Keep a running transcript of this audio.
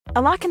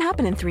A lot can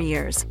happen in 3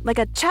 years, like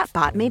a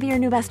chatbot may be your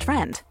new best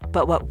friend.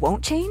 But what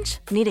won't change?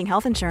 Needing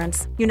health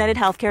insurance. United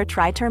Healthcare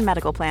Tri-Term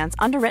Medical Plans,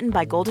 underwritten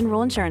by Golden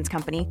Rule Insurance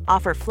Company,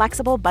 offer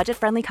flexible,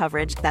 budget-friendly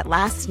coverage that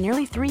lasts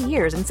nearly 3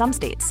 years in some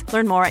states.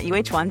 Learn more at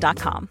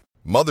uh1.com.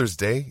 Mother's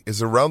Day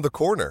is around the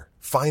corner.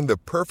 Find the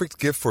perfect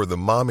gift for the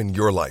mom in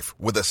your life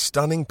with a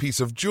stunning piece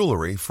of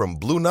jewelry from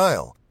Blue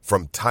Nile.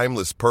 From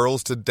timeless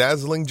pearls to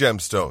dazzling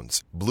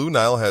gemstones, Blue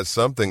Nile has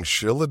something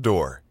she'll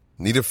adore.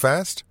 Need it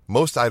fast?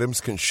 Most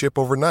items can ship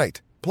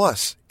overnight.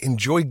 Plus,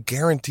 enjoy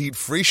guaranteed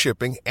free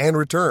shipping and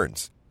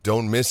returns.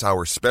 Don't miss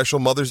our special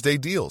Mother's Day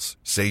deals.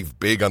 Save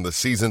big on the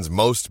season's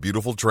most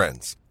beautiful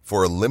trends.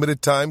 For a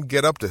limited time,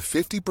 get up to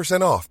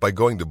 50% off by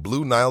going to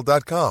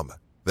BlueNile.com.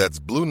 That's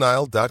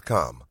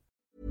BlueNile.com.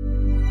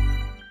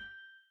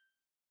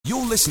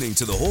 You're listening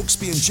to the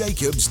Hawksby and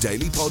Jacobs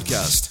Daily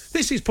Podcast.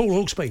 This is Paul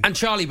Hawksby. And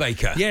Charlie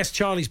Baker. Yes,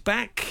 Charlie's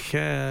back.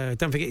 Don't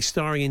forget he's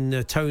starring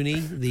in Tony,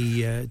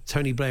 the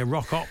Tony Blair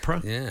rock opera.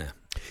 Yeah.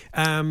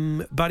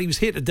 But he was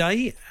here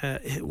today,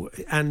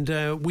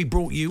 and we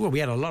brought you, well, we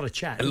had a lot of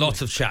chat. A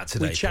lot of chat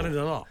today. We chatted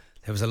a lot.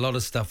 There was a lot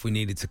of stuff we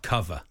needed to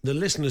cover. The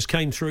listeners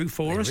came through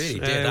for us, really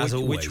did, as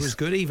always. Which was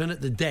good, even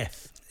at the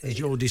death, as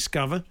you'll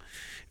discover,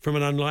 from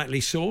an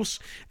unlikely source.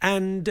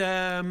 And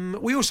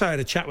we also had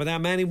a chat with our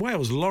man in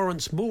Wales,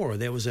 Lawrence Moore.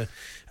 There was a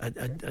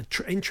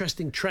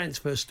interesting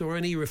transfer story,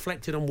 and he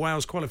reflected on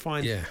Wales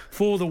qualifying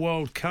for the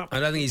World Cup. I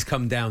don't think he's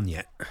come down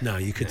yet. No,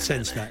 you could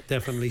sense that,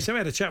 definitely. So we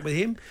had a chat with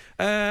him.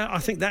 I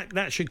think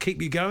that should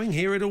keep you going.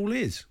 Here it all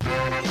is.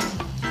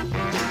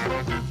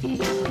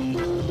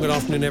 Good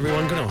afternoon,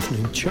 everyone. Good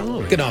afternoon,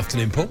 Charlie. Good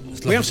afternoon, Paul.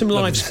 We have some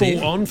live sport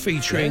on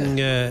featuring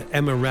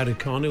Emma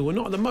Raducanu. Well,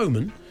 not at the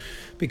moment,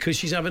 because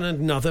she's having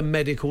another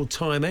medical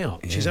time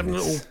out. She's having a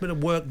little bit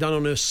of work done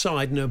on her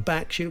side and her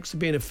back. She looks to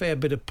be in a fair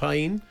bit of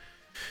pain.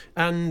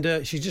 And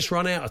she's just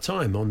run out of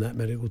time on that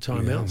medical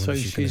time out. So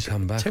she's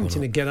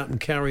attempting to get up and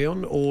carry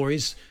on, or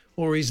is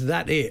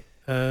that it?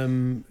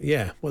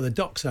 Well, the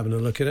doc's having a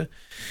look at her.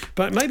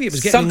 But maybe it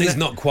was getting... Something's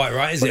not quite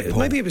right, is it, Paul?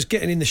 Maybe it was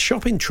getting in the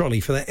shopping trolley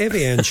for that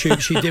Evian shoot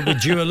she did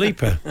with Dua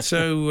Lipa.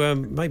 So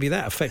maybe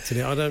that affected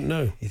it. I don't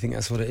know. You think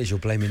that's what it is? You're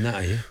blaming that,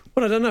 are you?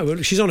 Well, I don't know. Well,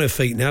 she's on her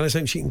feet now. Let's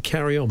hope she can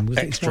carry on.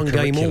 It's one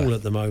game all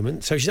at the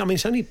moment. So she's only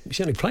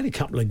played a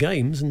couple of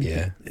games.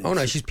 And oh,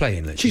 no, she's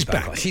playing. She's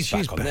back. She's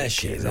back on there.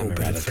 She is.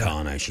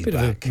 Raducanu, she's back.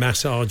 Bit of a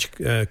massage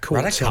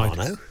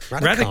courtside.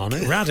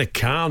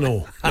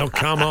 Raducanu. No,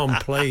 come on,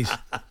 please.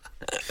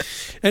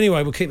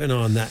 Anyway, we'll keep an eye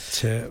on that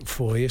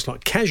for you. It's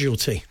like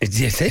Casualty.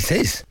 Yes, it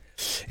is.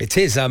 It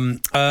is. So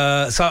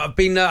I've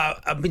been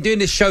doing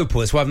this show, Paul.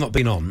 That's why I've not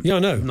been on. Yeah, I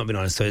know. I've not been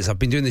on. So I've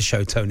been doing this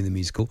show, Tony the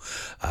Musical,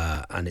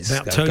 and it's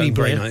about Tony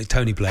Blair.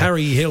 Tony Blair.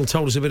 Harry Hill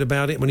told us a bit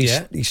about it when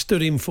he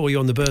stood in for you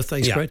on the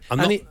birthday spread.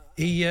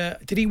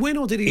 Did he win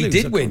or did he lose?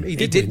 He did win. He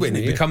did win.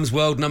 He becomes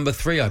world number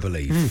 3, I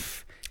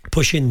believe.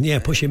 Pushing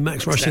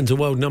Max Rushton to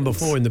world number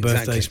 4 in the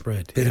birthday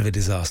spread. Bit of a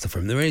disaster for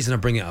him. The reason I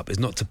bring it up is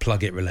not to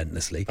plug it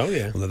relentlessly. Oh,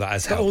 yeah. Although that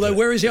has helped. Although,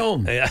 where is it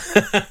on?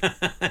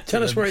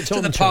 Tell us where it's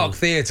on. To the Park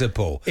Theatre,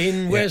 Paul.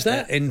 Where's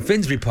that? In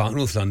Finsbury Park,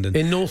 North London.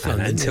 In North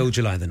London. Until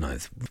July the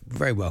 9th.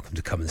 Very welcome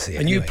to come and see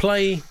it. And you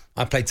play...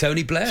 I play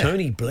Tony Blair.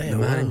 Tony Blair, the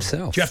man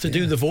himself. Do you have to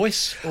do the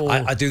voice? Or?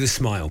 I do the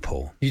smile,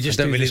 Paul. You just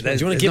do the smile. Do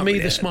you want to give me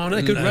the smile? No,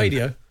 good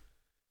radio.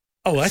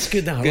 Oh, that's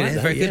good now. Good. Like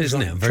that. Very good,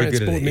 isn't it? Very good.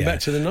 Transported me back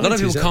to the 90s. A lot of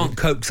people can't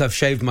cope because I've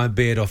shaved my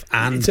beard off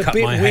and cut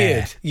my hair.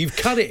 It's a bit weird. You've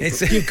cut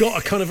it. You've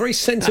got a kind of very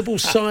sensible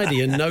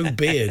sidey and no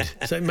beard.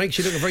 So it makes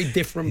you look a very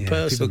different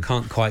person. People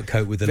can't quite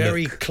cope with the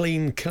very look.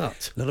 Clean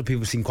cut. A lot of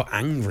people seem quite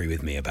angry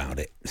with me about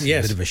it. It's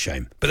a bit of a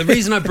shame. But the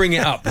reason I bring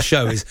it up, the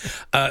show, is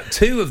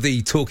 2 of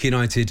the Torquay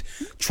United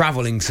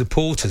Travelling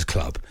Supporters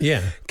Club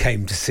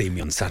came to see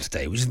me on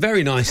Saturday, which is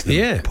very nice of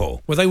them,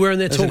 Paul. Were they wearing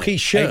their Torquay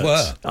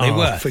shirts? They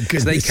were. For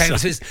goodness sake.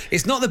 So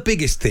it's not the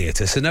biggest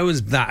theatre, so no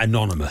one's that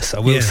anonymous. I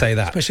will say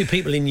that. Especially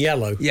people in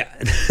yellow. Yeah.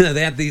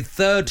 They had the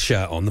third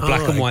shirt on, the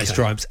black and white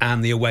stripes,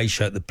 and the away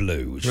shirt, the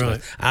blue, which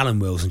is Alan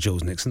Wills and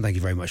Jules Nixon. Thank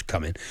you very much for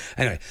coming.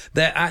 Anyway,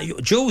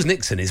 Jules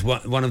Nixon is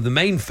one of the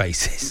main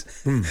faces.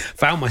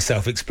 Found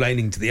myself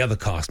explaining to the other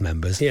cast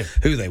members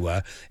who they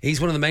were. He's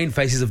one of the main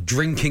faces of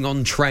Drinking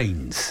on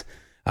Trains.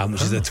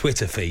 Which is a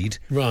Twitter feed.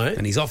 Right.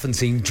 And he's often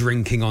seen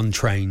drinking on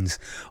trains.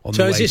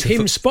 So is this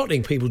him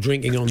spotting people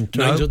drinking on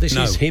trains, or this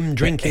is him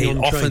drinking on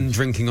trains? Often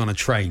drinking on a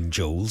train,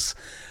 Jules.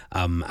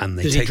 And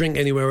does he drink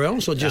anywhere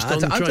else or just on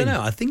the train? I don't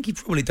know. I think he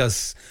probably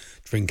does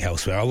drink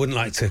elsewhere. I wouldn't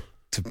like to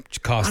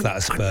cast that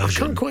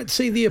aspersion. I can't quite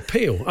see the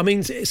appeal. I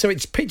mean, so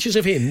it's pictures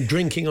of him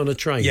drinking on a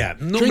train. Yeah,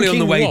 normally on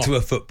the way to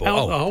a football.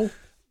 Alcohol?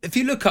 If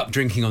you look up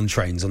drinking on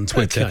trains on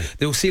Twitter,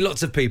 you'll see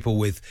lots of people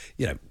with,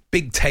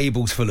 big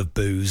tables full of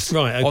booze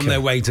on their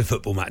way to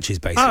football matches,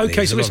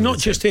 basically. So it's not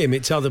just him,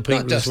 it's other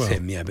people as well. Not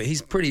just him, but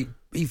he's pretty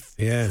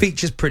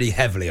features pretty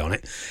heavily on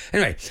it.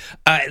 Anyway,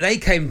 they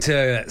came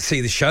to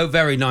see the show.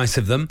 Very nice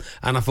of them.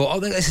 And I thought,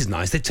 this is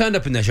nice. They turned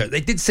up in their show.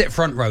 They did sit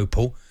front row,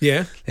 Paul.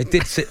 Yeah. They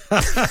did sit.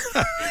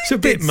 It's a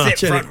bit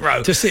much, front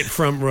row. To sit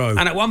front row.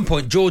 And at one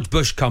point, George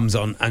Bush comes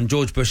on, and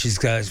George Bush is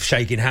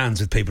shaking hands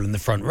with people in the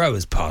front row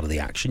as part of the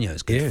action.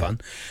 It's good fun.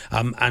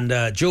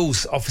 And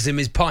Jules offers him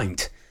his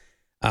pint.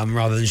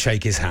 Rather than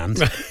shake his hand.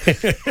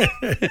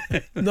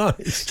 Nice.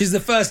 Which is the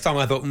first time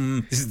I thought,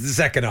 this is the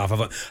second half. I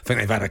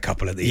think they've had a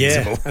couple at the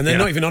interval. And they're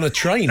not even on a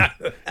train.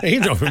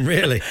 Either of them,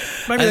 really.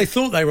 Maybe they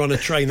thought they were on a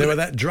train. They were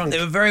that drunk.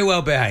 They were very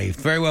well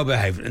behaved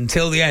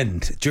until the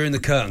end, during the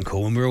curtain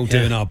call, when we're all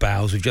doing our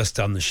bows. We've just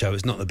done the show.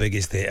 It's not the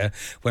biggest theatre.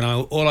 When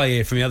all I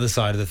hear from the other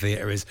side of the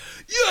theatre is,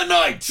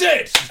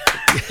 United!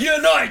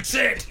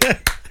 United!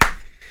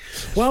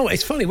 Well,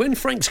 it's funny, when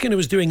Frank Skinner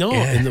was doing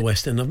art in the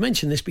West End, I've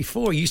mentioned this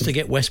before, he used to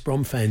get West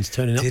Brom fans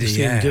turning up to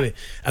see him do it.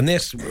 And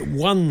there's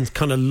one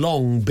kind of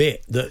long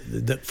bit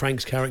that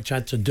Frank's character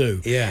had to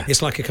do. Yeah.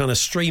 It's like a kind of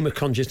stream of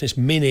consciousness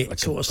minute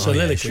sort of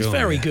soliloquy. It's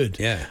very good.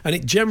 Yeah. And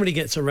it generally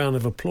gets a round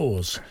of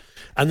applause.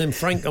 And then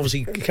Frank,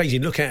 obviously,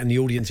 occasionally look out in the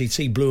audience, he'd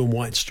see blue and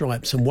white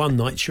stripes. And one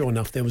night, sure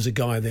enough, there was a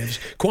guy there.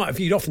 Quite a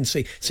few, you'd often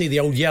see the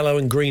old yellow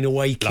and green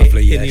away kit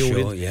in the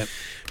audience. Yep.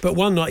 But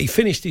one night he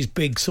finished his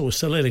big sort of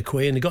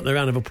soliloquy and he got the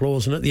round of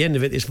applause, and at the end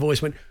of it this voice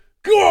went,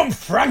 "Go on,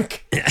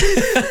 Frank!"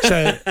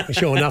 So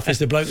sure enough, it's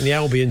the bloke in the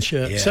Albion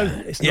shirt. Yeah. So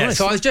it's nice.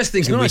 So I was just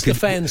thinking, it's nice the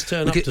fans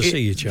turn up to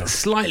see each other.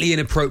 Slightly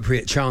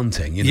inappropriate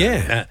chanting,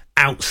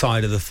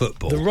 outside of the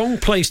football. The wrong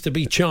place to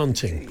be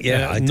chanting.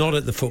 Not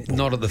at the football.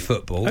 Not at the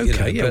football.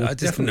 Okay, but I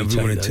just didn't know we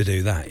wanted to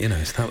do that.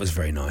 So that was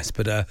very nice.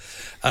 But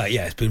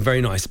it's been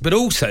very nice. But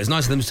also, it's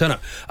nice of them to turn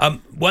up.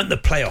 Weren't the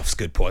playoffs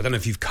good, Paul? I don't know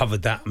if you've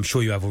covered that. I'm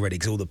sure you have already,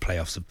 because all the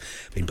playoffs have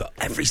been. But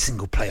every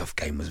single playoff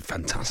game was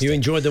fantastic. You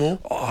enjoyed them all?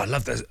 Oh, I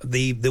loved that.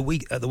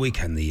 At the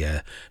weekend,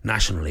 the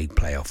National League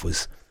playoff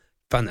was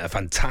a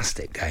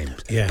fantastic game.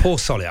 Yeah. Poor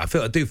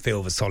Solihull. I do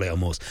feel for Solihull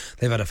Moors.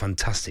 They've had a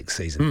fantastic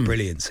season,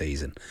 brilliant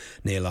season.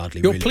 Neil Ardley.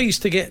 You're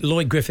pleased to get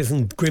Lloyd Griffith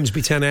and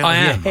Grimsby Town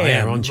out of your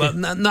hair, aren't you?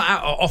 But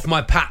not off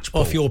my patch,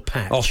 Paul. Off your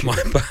patch. Off my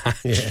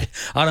patch. Yeah.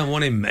 I don't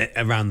want him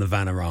around the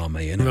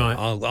Vanarama. Right.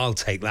 I'll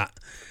take that.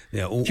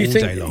 All Do you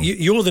day think long.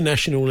 You're the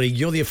National League?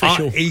 You're the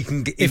official.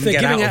 If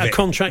they're giving out a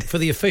contract for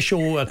the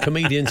official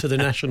comedian to the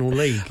National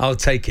League, I'll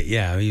take it.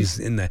 Yeah, he's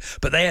in there.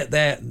 But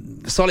they're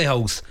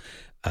Solihull's.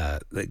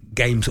 The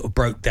game sort of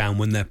broke down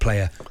when their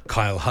player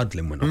Kyle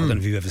Hudlin went on. I don't know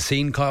if you've ever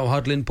seen Kyle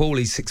Hudlin, Paul.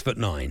 He's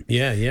 6'9".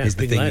 Yeah. Is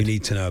the thing lad. you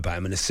need to know about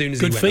him. And as soon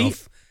as good he went feet.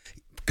 off,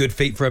 good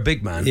feet for a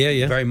big man.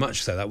 Yeah. Very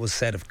much so. That was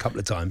said a couple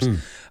of times.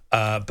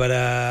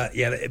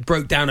 It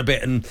broke down a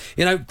bit. And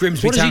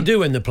Grimsby. What does he do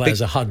when the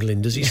players are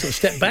huddling? Does he sort of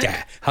step back?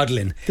 Yeah,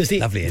 Hudlin.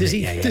 Lovely. Does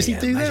he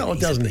do that, or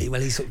doesn't he?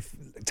 Well, he sort of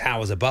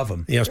towers above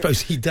them. Yeah, I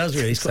suppose he does.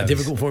 Really, it's quite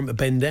difficult for him to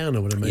bend down, I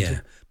would imagine.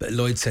 Yeah, but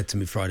Lloyd said to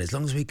me Friday, as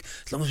long as we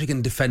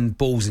can defend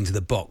balls into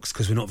the box,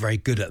 because we're not very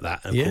good at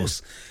that. And of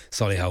course,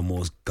 Solihull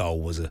Moors'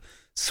 goal was a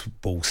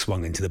ball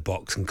swung into the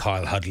box, and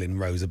Kyle Hudlin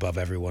rose above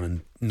everyone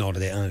and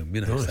nodded it home.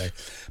 Nice. So,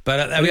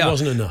 but there we are. It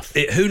wasn't enough.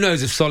 Who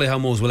knows if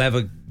Solihull Moors will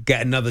ever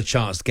get another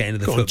chance to get into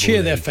the football cheer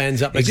league. Their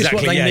fans up. Exactly. It's just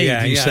what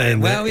they need. Saying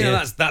well,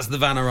 that, that's the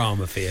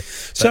Vanarama for you.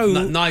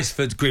 So nice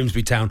for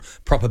Grimsby Town,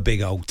 proper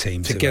big old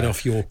team to get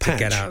off your patch.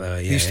 To get out there.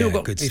 Yeah, you've still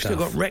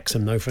got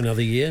Wrexham though for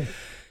another year.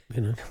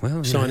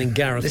 Signing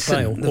Gareth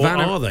Bale. Or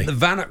are they? The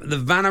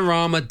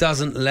Vanarama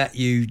doesn't let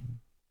you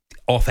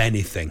off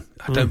anything.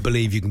 I don't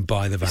believe you can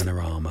buy the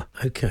Vanarama.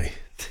 Okay.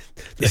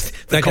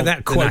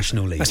 The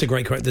National League. That's a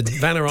great quote. The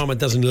Vanarama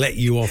doesn't let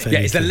you off anything. Yeah,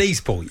 it's a lease,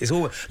 Paul. It's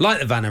all like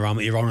the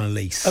Vanarama. You're on a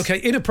lease. Okay,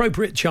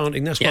 inappropriate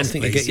chanting. That's one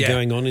thing to get you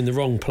going on in the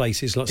wrong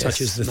places, such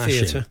as the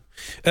theatre.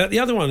 The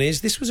other one is,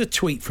 this was a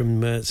tweet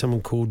from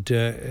someone called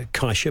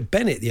Kaisha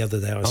Bennett the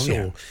other day I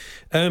saw.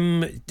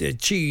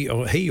 She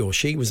or he or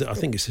she was, I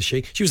think it's a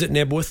she. She was at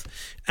Nebworth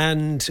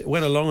and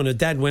went along, and her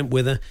dad went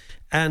with her.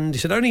 And he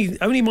said,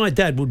 only my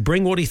dad would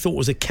bring what he thought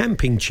was a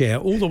camping chair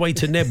all the way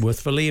to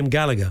Nebworth for Liam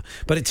Gallagher.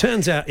 But it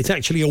turns out it's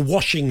actually a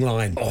washing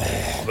line. Oh,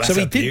 that's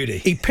a beauty.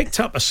 He picked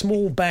up a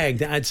small bag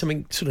that had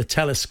something sort of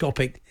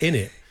telescopic in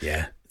it.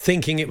 Yeah.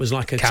 Thinking it was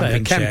like a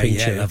camping chair.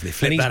 Yeah, lovely.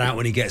 Flip that out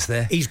when he gets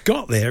there. He's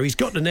got to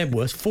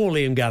Nebworth for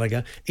Liam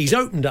Gallagher. He's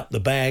opened up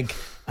the bag,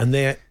 and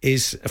there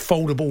is a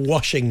foldable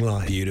washing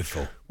line.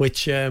 Beautiful.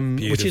 Which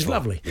is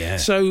lovely. Yeah.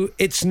 So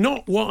it's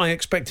not what I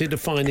expected to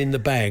find in the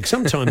bag.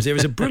 Sometimes there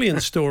is a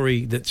brilliant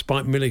story that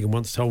Spike Milligan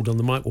once told on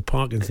the Michael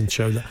Parkinson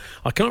show that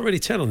I can't really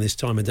tell on this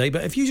time of day,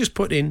 but if you just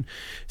put in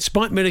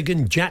Spike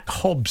Milligan, Jack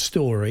Hobbs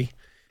story...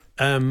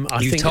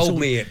 you told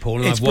me it,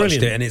 Paul, and I've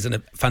watched it, and it's a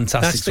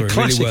fantastic story. That's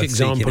the classic really worth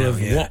example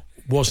of out, what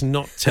was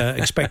not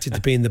expected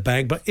to be in the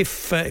bag. But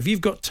if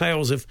you've got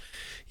tales of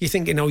you're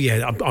thinking,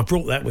 I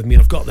brought that with me,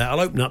 I've got that,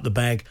 I'll open up the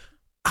bag.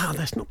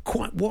 That's not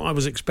quite what I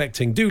was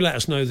expecting. Do let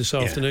us know this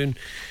afternoon.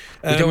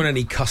 We don't want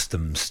any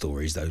customs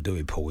stories, though, do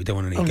we, Paul? We don't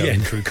want any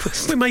going through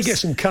customs. We may get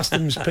some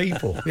customs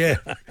people. Yeah.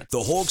 The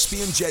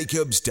Hawksby and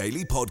Jacobs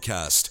Daily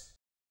Podcast.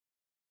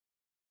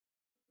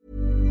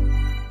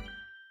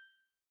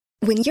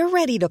 When you're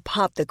ready to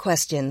pop the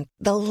question,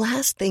 the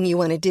last thing you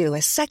want to do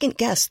is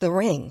second-guess the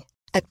ring.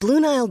 At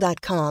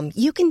BlueNile.com,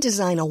 you can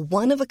design a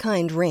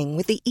one-of-a-kind ring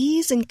with the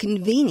ease and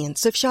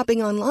convenience of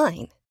shopping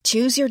online.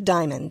 Choose your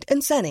diamond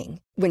and setting.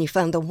 When you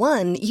find the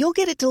one, you'll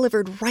get it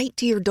delivered right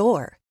to your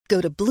door. Go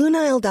to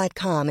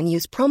BlueNile.com and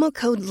use promo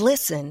code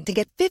LISTEN to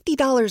get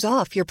 $50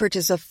 off your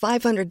purchase of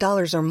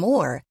 $500 or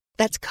more.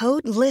 That's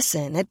code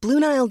LISTEN at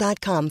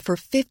BlueNile.com for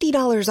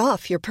 $50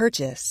 off your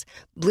purchase.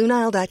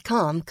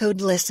 BlueNile.com, code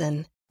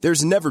LISTEN.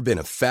 There's never been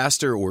a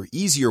faster or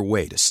easier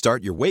way to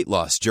start your weight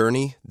loss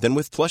journey than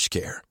with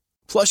PlushCare.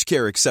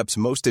 PlushCare accepts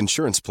most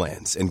insurance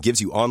plans and gives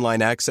you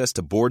online access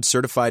to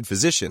board-certified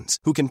physicians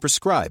who can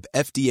prescribe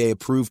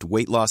FDA-approved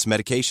weight loss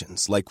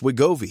medications like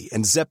Wegovy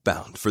and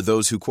Zepbound for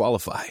those who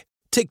qualify.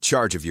 Take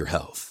charge of your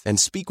health and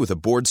speak with a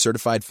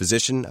board-certified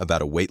physician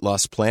about a weight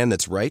loss plan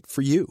that's right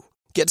for you.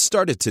 Get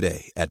started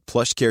today at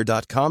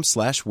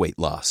plushcare.com/weight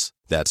loss.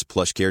 That's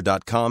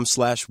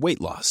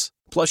plushcare.com/weight loss.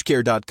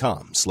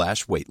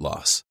 plushcare.com/weight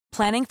loss.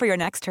 Planning for your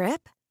next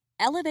trip?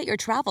 Elevate your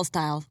travel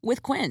style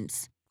with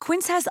Quince.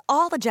 Quince has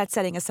all the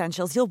jet-setting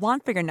essentials you'll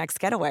want for your next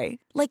getaway,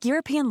 like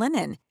European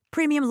linen,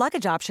 premium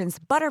luggage options,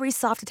 buttery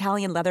soft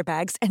Italian leather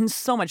bags, and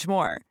so much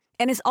more.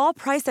 And is all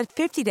priced at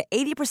 50 to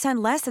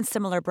 80% less than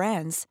similar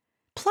brands.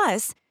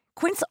 Plus,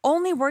 Quince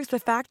only works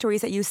with factories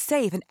that use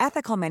safe and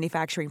ethical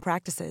manufacturing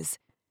practices.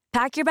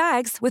 Pack your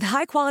bags with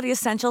high-quality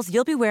essentials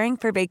you'll be wearing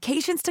for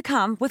vacations to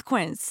come with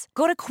Quince.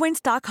 Go to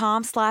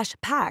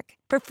quince.com/pack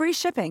for free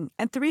shipping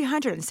and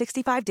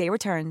 365-day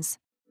returns.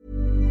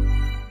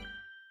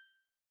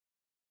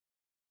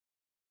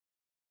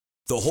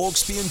 The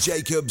Hawksby and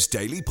Jacobs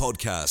Daily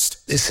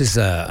Podcast. This is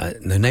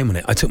no name on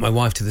it. I took my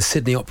wife to the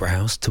Sydney Opera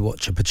House to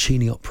watch a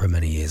Puccini opera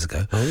many years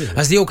ago. Oh, yeah.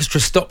 As the orchestra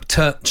stopped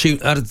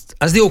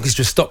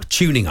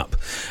tuning up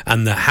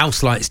and the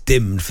house lights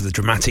dimmed for the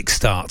dramatic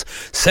start,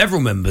 several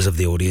members of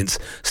the audience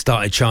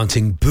started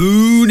chanting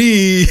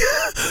 "Boonie,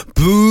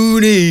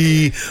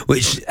 Boonie,"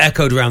 which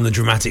echoed around the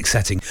dramatic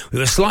setting. We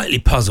were slightly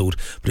puzzled,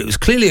 but it was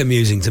clearly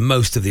amusing to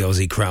most of the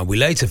Aussie crowd. We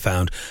later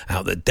found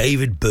out that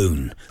David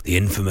Boone, the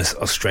infamous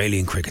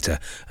Australian cricketer,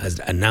 has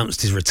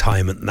announced his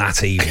retirement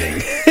that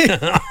evening.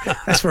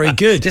 That's very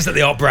good. Just at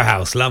the Opera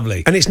House,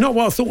 lovely. And it's not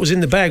what I thought was in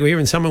the bag. We're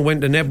hearing someone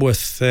went to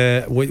Nebworth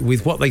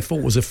with what they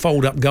thought was a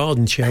fold-up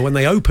garden chair. When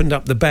they opened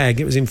up the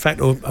bag, it was in fact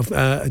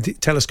a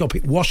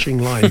telescopic washing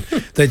line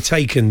they'd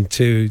taken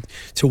to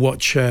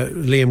watch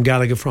Liam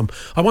Gallagher from.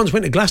 I once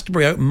went to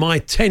Glastonbury, opened my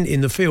tent in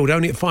the field,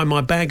 only to find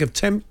my bag of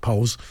tent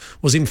poles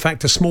was in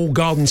fact a small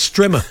garden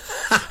strimmer.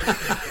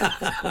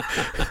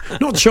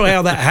 Not sure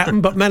how that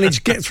happened, but managed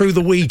to get through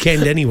the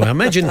weekend anyway. I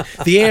imagine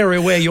the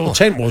area where your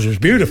tent was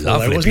beautiful.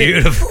 Lovely, though, wasn't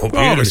beautiful, it?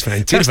 Oh, it was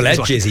fantastic. Beautiful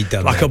edges he'd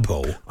done like there, a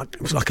Paul.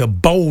 It was like a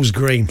bowls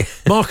green.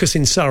 Marcus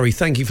in Surrey,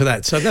 thank you for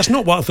that. So that's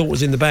not what I thought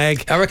was in the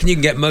bag. I reckon you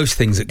can get most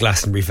things at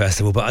Glastonbury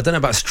Festival, but I don't know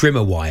about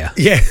strimmer wire.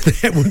 Yeah,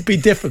 that would be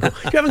difficult.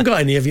 You haven't got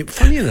any of you.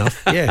 Funny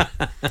enough, yeah.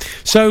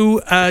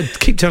 So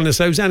keep telling us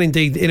those, and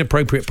indeed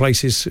inappropriate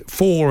places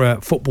for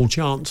football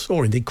chants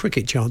or indeed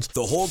cricket chants.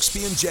 The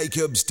Hawksby and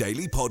Jacobs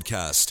Daily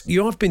Podcast.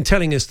 You have been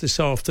telling us this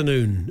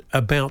afternoon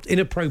about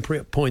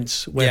inappropriate points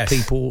where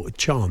people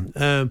chant.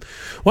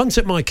 Once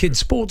at my kid's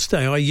sports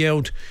day, I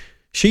yelled,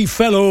 "She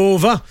fell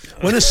over,"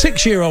 when a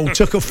 6-year-old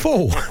took a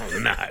fall. Oh,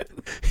 no.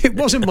 It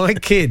wasn't my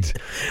kid.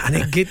 And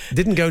it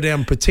didn't go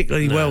down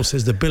particularly well,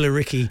 says the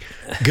Billericay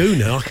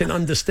Gooner. I can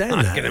understand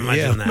that. I can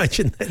imagine that.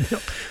 Imagine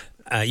that.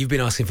 You've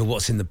been asking for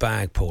what's in the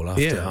bag, Paul,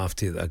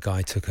 after a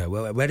guy took her.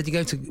 Where did he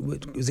go to?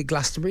 Was it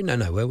Glastonbury? No.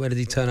 Where did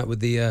he turn up with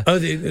the...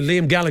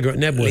 Liam Gallagher at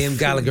Nebworth. Liam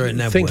Gallagher at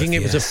Nebworth, thinking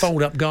it was a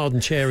fold-up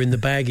garden chair in the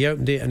bag. He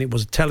opened it and it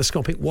was a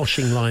telescopic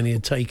washing line he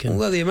had taken.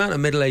 Although the amount of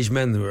middle-aged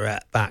men that were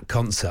at that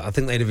concert, I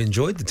think they'd have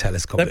enjoyed the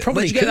telescopic. They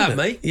probably Where'd you get that,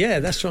 mate? Yeah,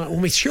 that's right. Well,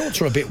 my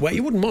shorts are a bit wet.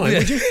 You wouldn't mind,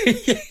 would you?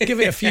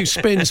 Give it a few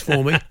spins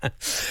for me.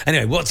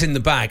 Anyway, what's in the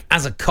bag?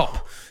 As a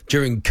cop,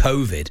 during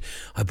COVID,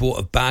 I bought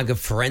a bag of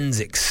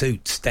forensic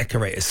suits,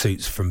 decorator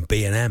suits from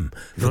B&M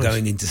for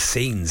going into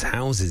scenes,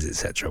 houses,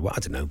 etc. Well, I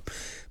don't know.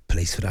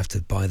 Police would have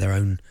to buy their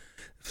own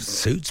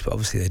suits, but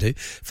obviously they do.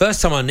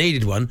 First time I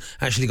needed one,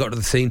 actually got to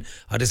the scene,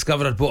 I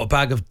discovered I'd bought a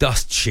bag of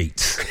dust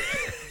sheets.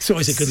 It's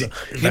always a good look.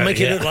 You make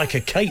it look like a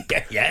cape.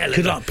 Yeah,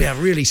 could be a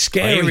really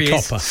scary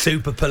copper.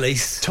 Super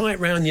police. Tie it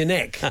round your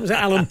neck. Was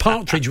that Alan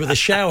Partridge with a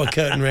shower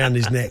curtain round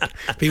his neck?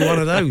 Be one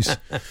of those.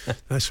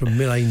 That's from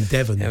Millane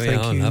Devon.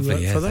 Thank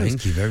you for those.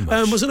 Thank you very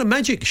much. Was at a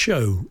magic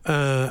show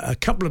a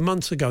couple of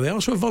months ago. They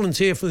asked for a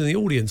volunteer for the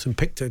audience and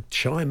picked a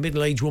shy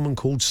middle-aged woman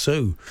called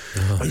Sue.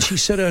 And she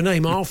said her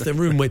name, half the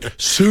room went,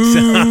 Sue!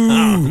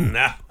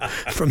 No.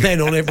 From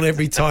then on,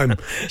 every time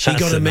she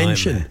got a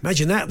mention. Nightmare.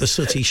 Imagine that at the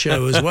Sooty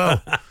show as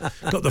well.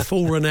 Got the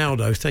full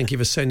Ronaldo. Thank you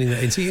for sending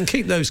that in. So you can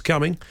keep those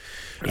coming.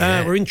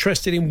 Yeah. We're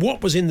interested in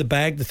what was in the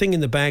bag, the thing in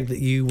the bag that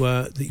you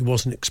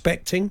wasn't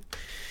expecting,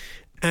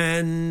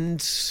 and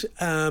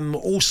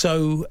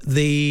also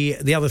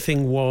the other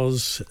thing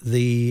was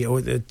the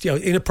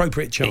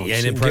inappropriate chants. Yeah,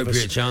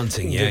 inappropriate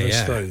chanting.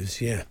 Yeah. Those.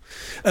 Yeah.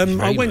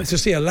 I went to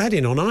see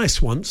Aladdin on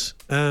ice once.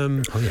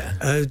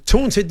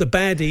 Taunted the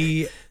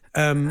baddie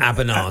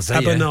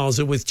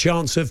Abanaza with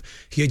chance of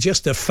you're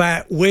just a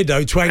fat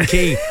widow,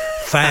 twanky,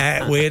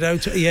 fat widow.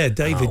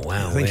 David. Oh,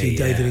 wow, I think he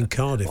David in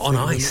Cardiff on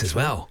ice as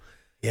well.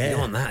 Yeah, you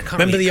want that?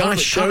 Remember the ice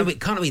show?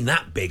 Can't have been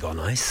that big on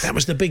ice. That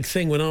was the big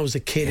thing when I was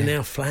a kid in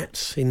our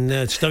flats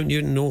in Stoke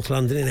Newton, North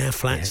London. In our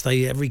flats,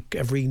 they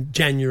every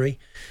January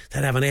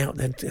they'd have an out.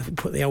 They'd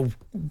put the old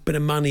bit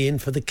of money in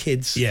for the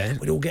kids. Yeah,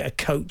 we'd all get a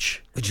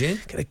coach. Would you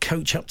get a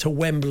coach up to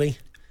Wembley?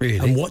 Really?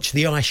 And watch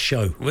the ice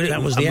show.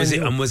 That was the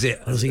annual. Was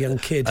it? I was a young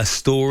kid. A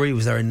story?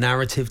 Was there a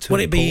narrative to it? Would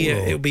it be?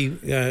 It would be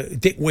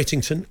Dick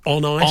Whittington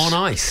on ice. On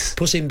ice.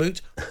 Puss in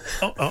Boots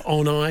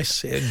on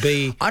ice. It'd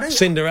be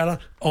Cinderella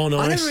on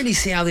ice. I don't really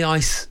see how the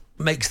ice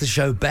makes the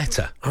show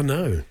better. I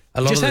know.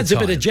 A lot just of adds the a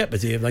time. bit of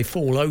jeopardy if they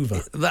fall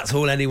over. That's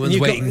all anyone's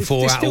waiting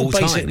for at all times.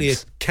 It's still basically a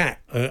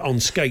cat on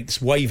skates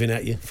waving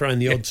at you, throwing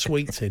the odd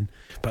sweets in.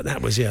 But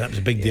that was a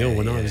big deal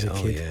when I was a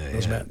kid. I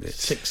was about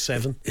 6,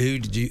 7.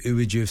 Who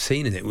would you have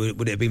seen in it?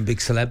 Would it have been big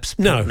celebs?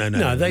 No,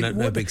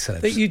 no big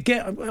celebs. You'd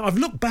get. I've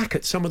looked back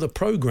at some of the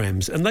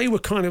programs, and they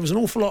were it was an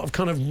awful lot of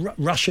kind of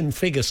Russian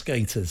figure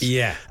skaters.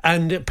 Yeah,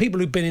 and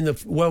people who'd been in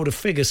the world of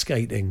figure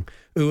skating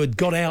who had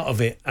got out of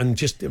it and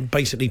just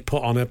basically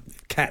put on a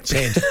cat's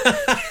head.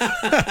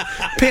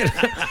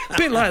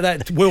 bit like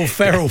that Will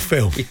Ferrell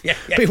film.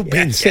 People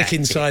being sick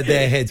inside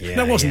their heads.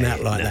 No, it wasn't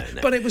that like that.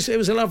 No. But it was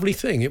a lovely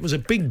thing. It was a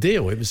big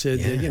deal. It was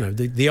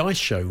the ice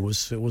show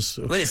was. Well,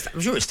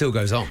 I'm sure it still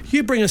goes on. Don't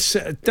you bring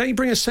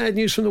us sad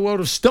news from the world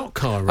of stock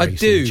car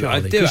racing? I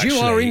do. Because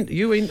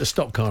you into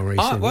stock car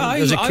racing.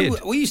 As a kid.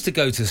 We used to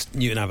go to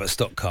Newton Abbot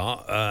Stock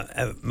Car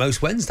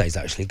most Wednesdays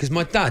actually, because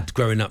my dad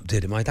growing up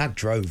did it. My dad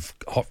drove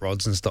hot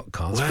rods and stock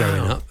cars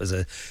growing up as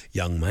a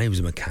young man. He was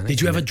a mechanic.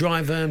 Did you ever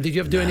drive? Did you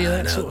ever do any of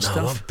that sort of stuff?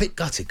 I'm a bit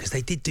gutted because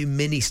they did do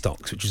mini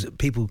stocks, which was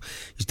people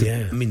used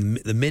to. I mean,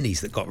 the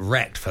minis that got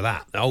wrecked for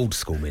that, the old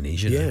school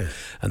minis, you know.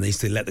 And they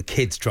used to let the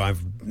kids drive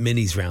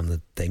minis around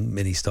the thing,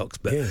 mini stocks.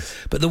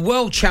 But the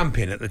world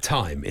champion at the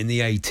time in the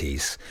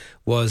 80s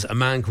was a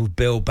man called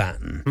Bill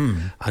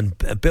Batten.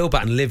 And Bill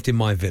Batten lived in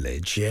my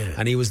village.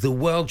 And he was the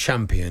world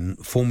champion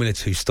Formula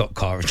 2 stock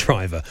car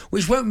driver,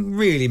 which won't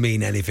really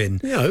mean anything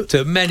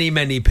to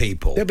many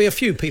people. There'll be a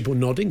few people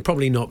nodding,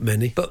 probably not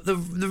many. But the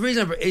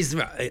reason is,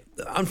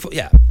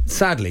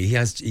 sadly,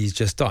 he's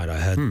just died. I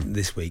heard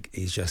this week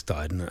he's just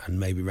died, and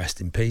maybe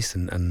rest in peace,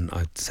 and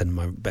I send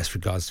my best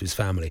regards to his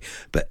family.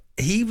 But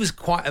he was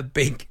quite a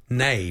big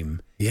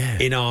name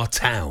in our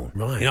town,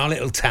 in our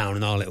little town,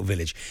 in our little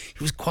village.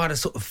 He was quite a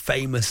sort of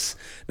famous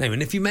name.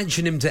 And if you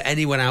mention him to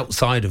anyone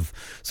outside of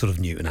sort of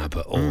Newton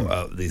Abbot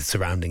or the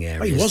surrounding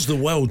areas... He was the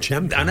world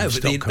champion. I know,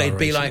 but they'd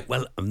be like,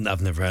 well,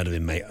 I've never heard of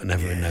him, mate. I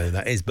never know who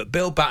that is. But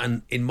Bill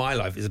Batten, in my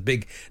life, is a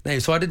big name.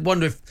 So I did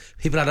wonder if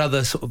people had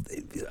other sort of...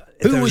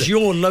 Who was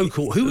your big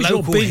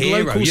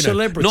hero, local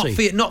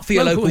celebrity? Not for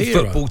your local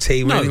football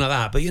team or anything like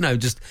that, but,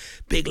 just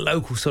big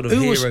local sort of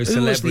hero celebrity.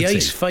 Who was the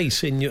ace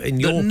face in your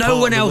that no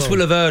one else will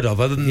have heard of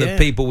other than the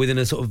people within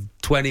a sort of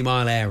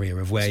 20-mile area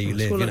of where you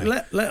live.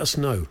 Well, let us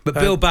know. But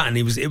Bill Batten,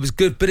 it was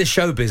good bit of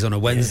showbiz on a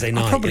Wednesday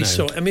night. I probably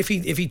saw it. I mean,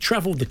 if he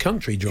travelled the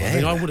country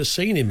driving, I would have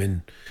seen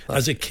him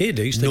as a kid.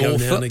 I used to go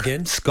now and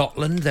again.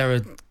 Scotland, there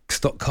are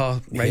stock car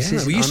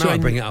races. I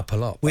bring it up a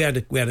lot. We had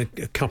a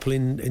couple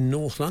in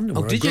North London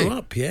where I grew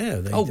up. Yeah.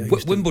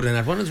 Wimbledon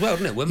had one as well,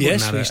 didn't it? Wimbledon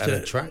had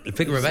a track, a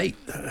figure of 8.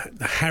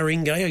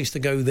 Haringey, I used to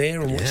go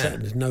there and watch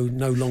that. It's no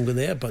longer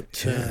there,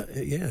 but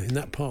in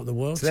that part of the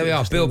world. So there we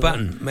are, Bill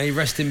Batten. May he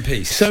rest in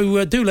peace.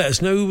 So do let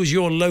us know who was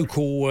your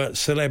local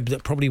celeb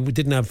that probably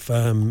didn't have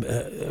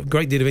a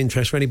great deal of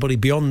interest for anybody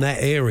beyond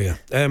that area.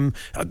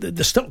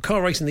 The stock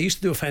car racing, they used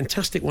to do a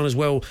fantastic one as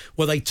well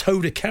where they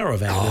towed a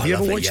caravan. Have you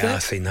ever watched that?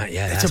 I've seen that,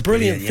 It's a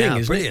brilliant thing,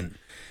 isn't it?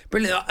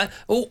 Brilliant.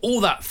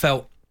 All that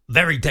felt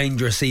very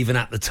dangerous even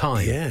at the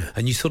time. Yeah.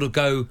 And you sort of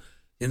go,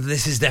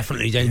 this is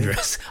definitely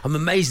dangerous. Yeah. I'm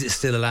amazed it's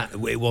still allowed.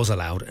 It was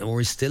allowed,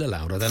 or is still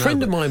allowed. I don't know. A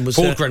friend of mine was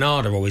Ford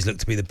Granada always looked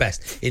to be the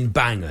best in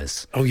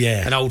bangers. Oh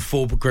yeah, an old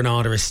Ford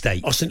Granada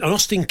estate.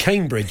 Austin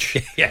Cambridge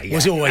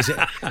was always it.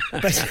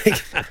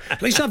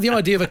 At least I have the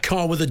idea of a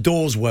car with the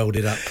doors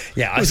welded up.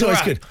 Yeah, I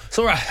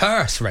saw a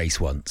hearse race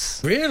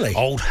once. Really?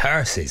 Old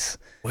hearses.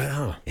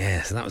 Wow.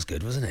 Yeah, so that was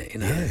good, wasn't it?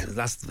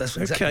 That's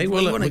exactly okay.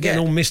 Well, we're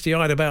getting all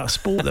misty-eyed about a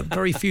sport that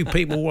very few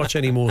people watch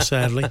anymore,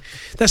 sadly.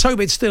 Let's hope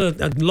it's still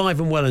alive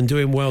and well and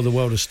doing well, the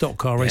world of stock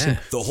car racing.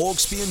 The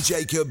Hawksby and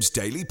Jacobs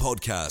Daily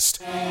Podcast.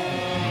 Wales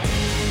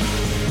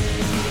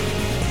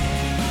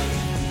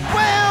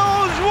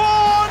 1,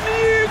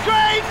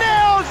 Ukraine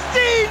 0.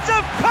 Seeds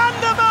of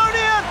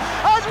pandemonium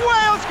as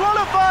Wales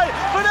qualify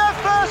for their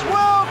first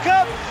World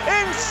Cup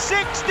in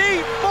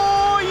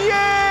 64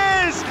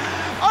 years.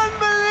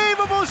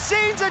 Unbelievable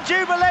scenes of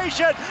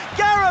jubilation.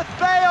 Gareth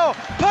Bale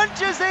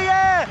punches the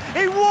air.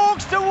 He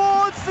walks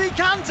towards the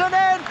Canton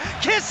end,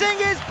 kissing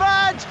his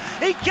badge.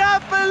 He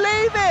can't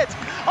believe it.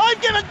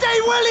 I've given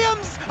Dave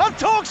Williams of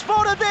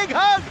TalkSport a big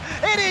hug.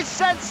 It is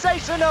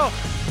sensational.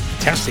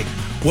 Fantastic.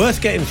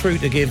 Worth getting through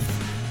to give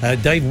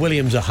Dave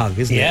Williams a hug,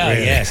 isn't it?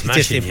 Really? Yeah,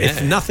 smashing,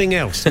 If nothing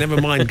else, never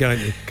mind going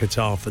to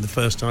Qatar for the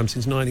first time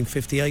since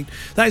 1958.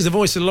 That is the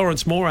voice of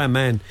Lawrence Moore, our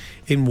man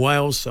in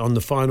Wales, on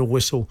the final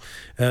whistle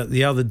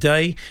the other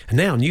day. And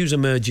now news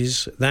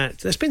emerges that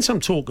there's been some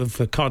talk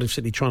of Cardiff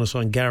City trying to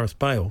sign Gareth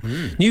Bale.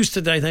 News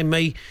today they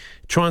may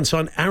try and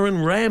sign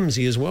Aaron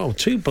Ramsey as well.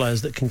 2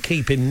 players that can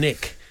keep in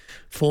nick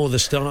for the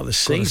start of the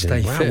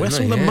season. Wow, where's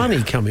all the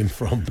money coming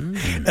from?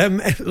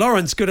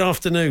 Lawrence, good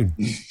afternoon.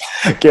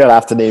 Good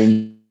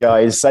afternoon,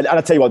 guys. And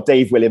I tell you what,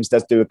 Dave Williams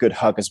does do a good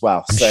hug as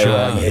well.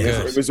 So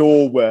it was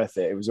all worth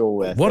it. It was all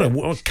worth it. What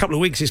a couple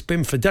of weeks it's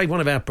been for Dave,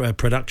 one of our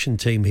production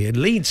team here.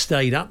 Leeds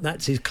stayed up,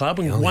 that's his club,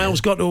 and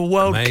Wales got to a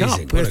World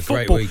Cup. What a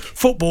great week.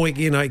 Football,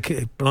 you know,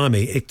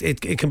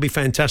 it can be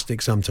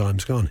fantastic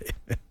sometimes, can't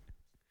it?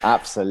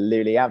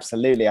 Absolutely. I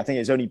think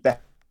it's only better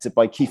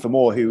by Kiefer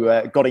Moore, who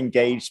got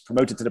engaged,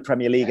 promoted to the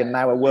Premier League, and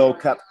now a World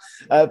Cup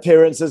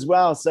appearance as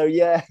well. So,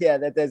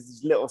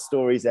 there's little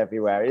stories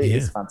everywhere.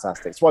 It's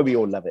fantastic. It's why we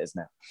all love it,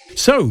 isn't it?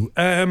 So,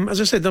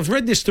 as I said, I've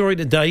read this story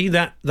today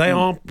that they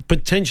are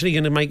potentially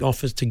going to make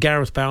offers to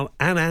Gareth Bale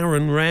and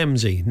Aaron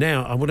Ramsey.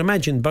 Now, I would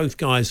imagine both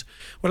guys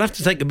will have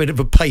to take a bit of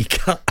a pay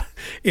cut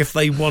if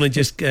they want to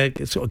just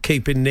sort of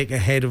keep in nick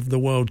ahead of the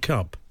World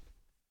Cup.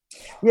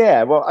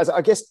 Yeah, well,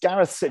 I guess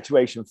Gareth's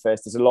situation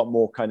first is a lot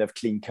more kind of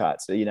clean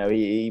cut. So, you know,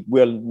 he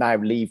will now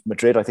leave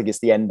Madrid. I think it's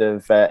the end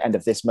of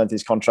this month.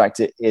 His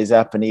contract is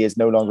up, and he is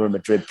no longer a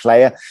Madrid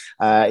player.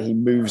 He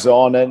moves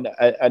on, and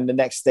the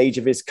next stage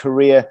of his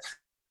career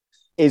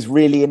is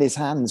really in his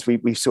hands.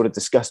 We sort of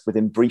discussed with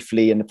him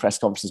briefly in the press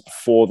conferences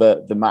before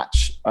the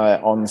match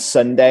on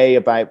Sunday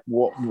about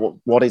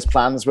what his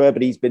plans were,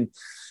 but he's been.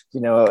 You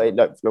know,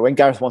 look, when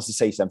Gareth wants to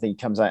say something, he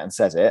comes out and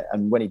says it.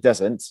 And when he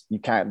doesn't, you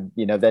can't,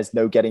 you know, there's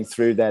no getting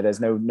through there. There's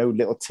no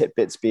little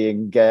tidbits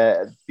being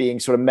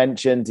sort of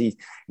mentioned. He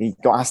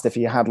got asked if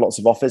he had lots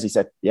of offers. He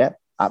said, yeah,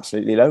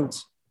 absolutely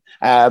loads.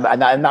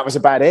 And that was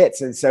about it.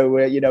 And so,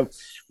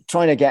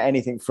 trying to get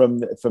anything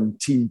from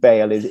Team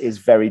Bale is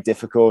very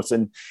difficult.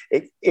 And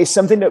it's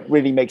something that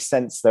really makes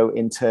sense, though,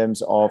 in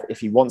terms of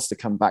if he wants to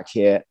come back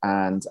here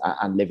and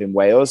live in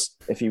Wales,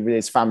 if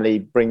his family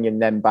bringing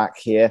them back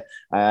here,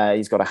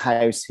 he's got a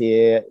house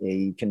here,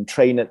 he can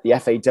train at the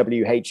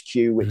FAW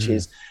HQ, which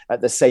is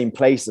at the same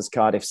place as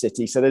Cardiff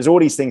City. So there's all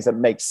these things that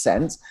make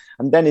sense.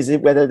 And then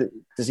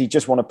does he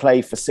just want to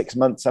play for 6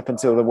 months up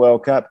until the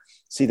World Cup,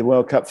 see the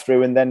World Cup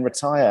through and then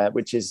retire,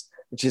 which is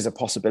a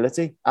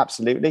possibility,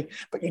 absolutely.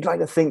 But you'd like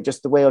to think,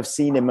 just the way I've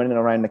seen him running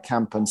around the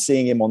camp and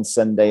seeing him on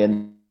Sunday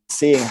and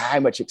seeing how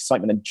much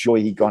excitement and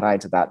joy he got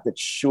out of that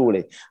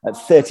surely at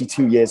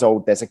 32 years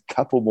old, there's a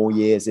couple more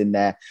years in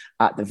there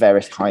at the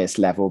very highest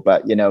level.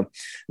 But, you know,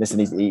 listen,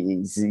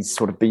 he's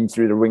sort of been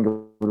through the ringer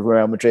with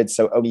Real Madrid,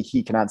 so only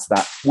he can answer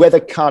that. Whether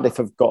Cardiff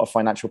have got a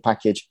financial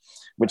package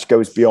which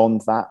goes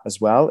beyond that as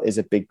well is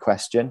a big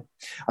question.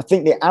 I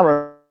think the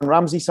Aaron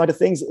Ramsey side of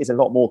things is a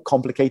lot more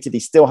complicated. He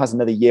still has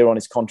another year on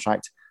his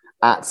contract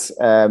at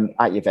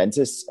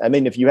Juventus. I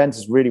mean, if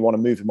Juventus really want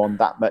to move him on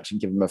that much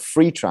and give him a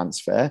free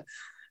transfer,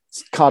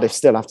 Cardiff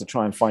still have to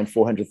try and find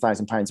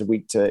 £400,000 a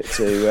week to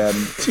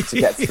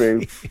get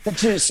through.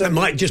 That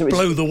might just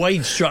blow the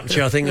wage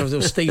structure, I think,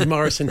 of Steve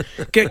Morrison.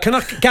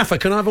 Gaffer,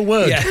 can I have a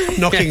word? Yeah.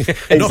 Knocking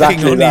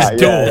on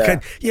his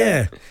door.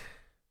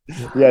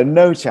 Yeah,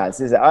 no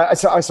chance, is it?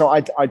 So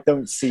I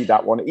don't see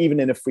that one, even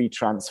in a free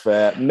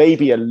transfer.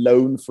 Maybe a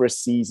loan for a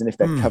season if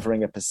they're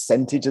covering a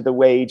percentage of the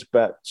wage,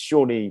 but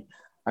surely,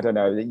 I don't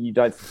know, you'd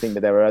like to think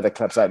that there are other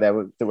clubs out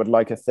there that would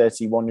like a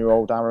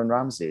 31-year-old Aaron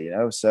Ramsey, you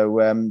know?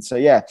 So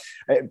yeah,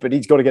 but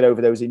he's got to get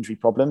over those injury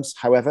problems.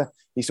 However,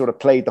 he sort of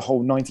played the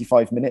whole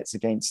 95 minutes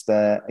against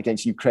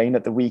Ukraine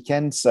at the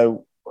weekend.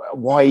 So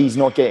why he's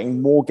not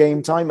getting more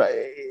game time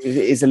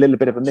is a little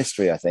bit of a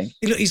mystery, I think.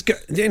 Look,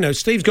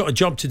 Steve's got a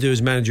job to do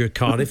as manager at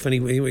Cardiff, and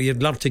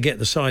he'd love to get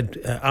the side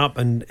up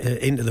and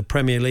into the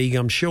Premier League,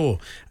 I'm sure.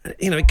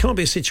 It can't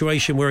be a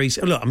situation where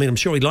I'm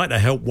sure he'd like to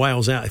help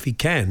Wales out if he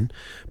can,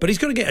 but he's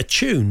got to get a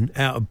tune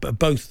out of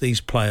both these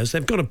players.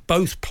 They've got to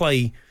both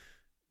play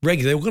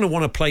regularly. They're going to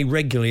want to play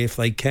regularly if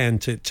they can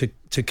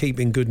to keep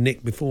in good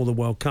nick before the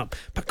World Cup.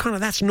 But kind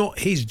of that's not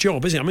his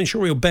job, is it? I mean,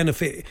 sure, he'll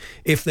benefit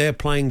if they're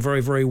playing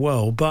very, very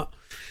well, but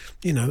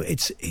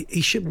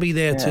he should be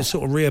there to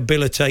sort of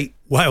rehabilitate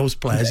Wales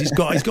players. He's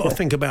got to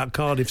think about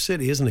Cardiff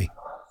City, isn't he?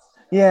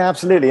 Yeah,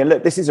 absolutely. And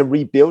look, this is a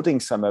rebuilding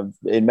summer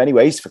in many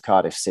ways for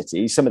Cardiff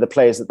City. Some of the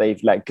players that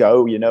they've let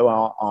go,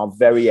 are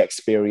very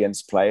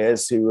experienced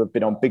players who have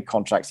been on big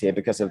contracts here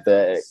because of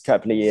the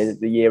couple of years,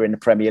 the year in the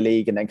Premier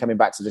League and then coming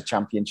back to the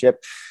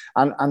Championship.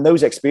 And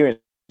those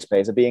experienced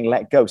players are being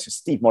let go. So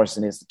Steve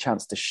Morrison has the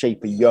chance to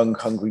shape a young,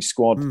 hungry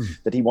squad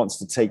that he wants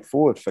to take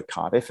forward for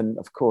Cardiff. And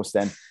of course,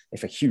 then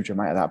if a huge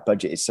amount of that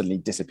budget is suddenly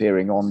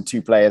disappearing on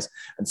two players,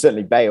 and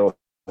certainly Bale,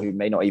 who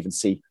may not even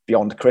see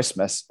beyond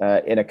Christmas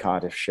in a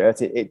Cardiff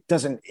shirt, it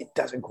doesn't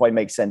quite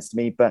make sense to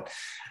me. But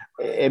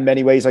in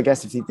many ways, I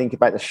guess if you think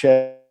about the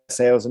shirt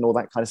sales and all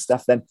that kind of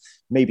stuff, then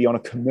maybe on a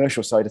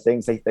commercial side of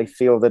things, they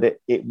feel that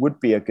it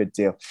would be a good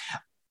deal.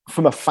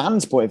 From a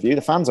fan's point of view,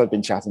 the fans I've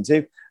been chatting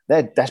to,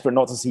 they're desperate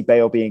not to see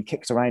Bale being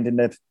kicked around in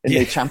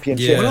the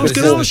Championship. Yeah. Well, I was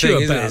going to ask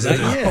you about that.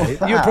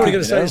 Yeah. You're probably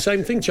going to say the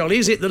same thing, Charlie.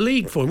 Is it the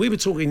league for him? We were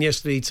talking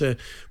yesterday to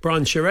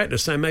Brian Charetta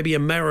saying maybe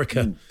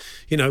America,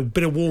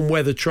 bit of warm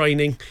weather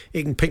training.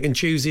 He can pick and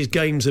choose his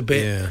games a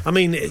bit. Yeah. I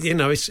mean,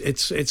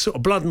 it's sort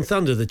of blood and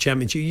thunder, the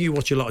Championship. You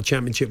watch a lot of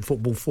Championship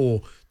football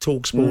for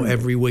TalkSport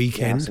every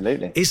weekend. Yeah,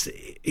 absolutely.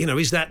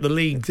 Is that the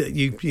league that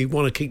you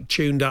want to keep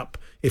tuned up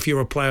if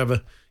you're a player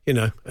of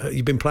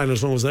you've been playing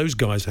as long as those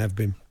guys have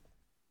been?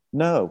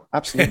 No,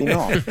 absolutely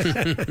not.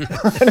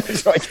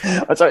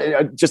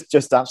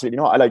 Just absolutely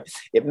not.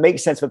 It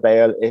makes sense for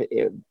Bale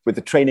with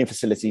the training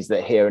facilities that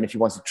are here, and if he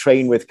wants to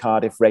train with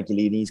Cardiff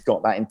regularly, and he's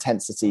got that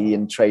intensity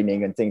in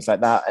training and things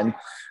like that, and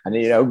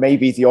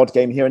maybe the odd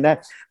game here and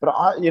there. But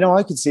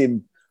I could see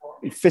him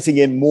fitting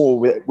in more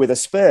with a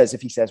Spurs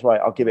if he says,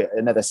 right, I'll give it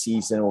another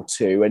season or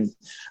two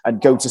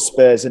and go to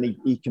Spurs, and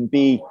he can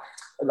be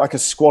like a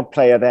squad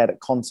player there that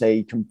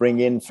Conte can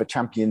bring in for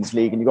Champions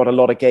League, and you've got a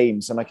lot of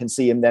games, and I can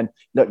see him then,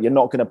 look, you're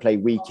not going to play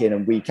week in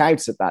and week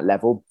out at that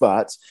level,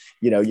 but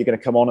you're going to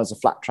come on as a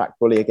flat track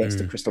bully against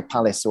the Crystal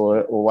Palace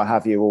or what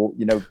have you, or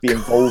be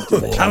involved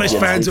in the Palace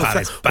fans.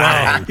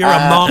 Wow, you're a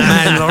mark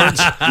man,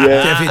 Lawrence.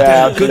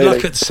 Good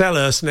luck at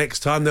Selhurst next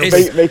time.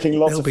 They'll making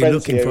lots of friends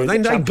looking for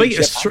them. They beat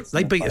us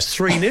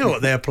 3-0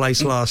 at their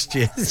place last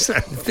year.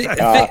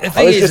 The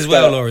thing is as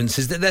well, Lawrence,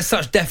 is that they're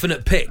such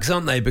definite picks,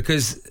 aren't they?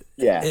 Because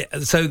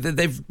so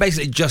they've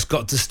basically just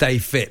got to stay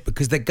fit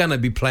because they're going to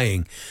be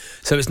playing.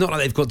 So it's not like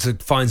they've got to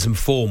find some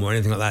form or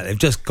anything like that. They've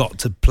just got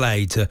to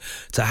play to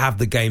have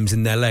the games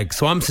in their legs.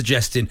 So I'm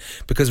suggesting,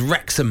 because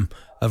Wrexham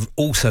have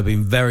also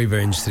been very,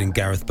 very interested in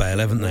Gareth Bale,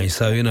 haven't they?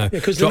 So,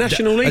 because the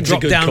National League's a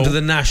drop down call to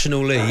the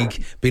National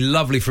League. Be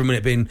lovely for a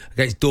minute being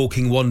against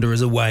Dorking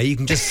Wanderers away. You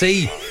can just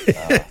see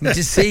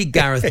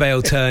Gareth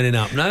Bale turning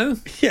up, no?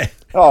 Yeah.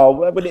 Oh,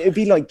 well, it'd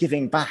be like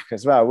giving back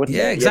as well, wouldn't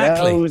it? Yeah,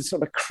 exactly.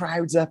 Sort of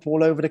crowds up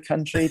all over the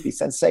country. It'd be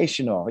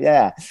sensational.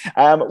 Yeah.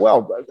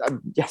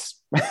 Yes.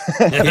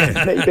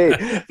 Maybe.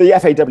 The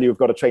FAW have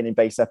got a training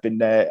base up in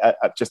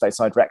just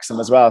outside Wrexham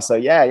as well. So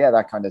yeah,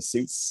 that kind of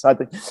suits. I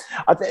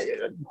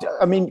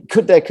mean,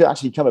 could there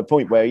actually come a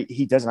point where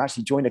he doesn't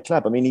actually join a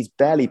club? I mean, he's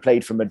barely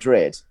played for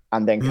Madrid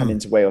and then come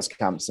into Wales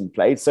camps and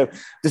played. So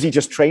does he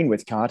just train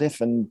with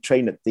Cardiff and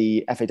train at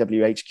the FAW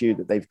HQ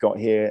that they've got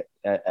here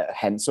at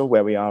Hensel,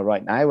 where we are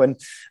right now, and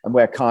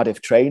where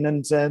Cardiff train,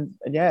 and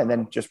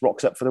then just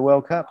rocks up for the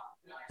World Cup?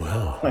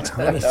 Wow, it's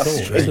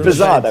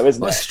bizarre though,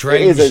 isn't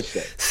it?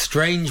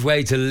 Strange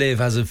way to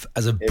live as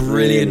a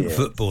brilliant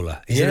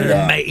footballer.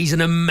 He's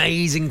an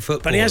amazing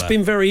footballer. But he has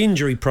been very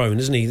injury prone,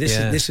 hasn't he?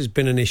 This has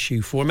been an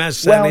issue for him, as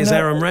sadly as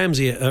Aaron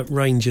Ramsey at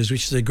Rangers,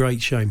 which is a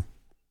great shame.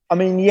 I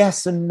mean,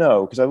 yes and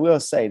no, because I will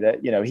say that,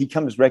 he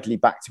comes regularly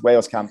back to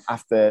Wales camp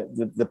after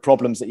the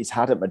problems that he's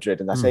had at Madrid.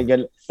 And they're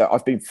saying,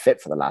 I've been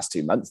fit for the last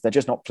 2 months. They're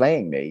just not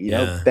playing me.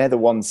 They're the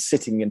ones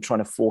sitting and trying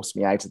to force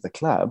me out of the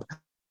club.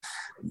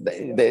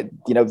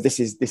 This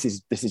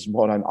is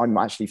what I'm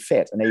actually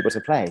fit and able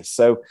to play.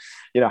 So,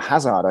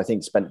 Hazard, I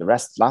think, spent the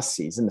last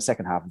season, the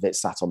second half of it,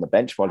 sat on the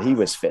bench while he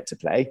was fit to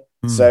play.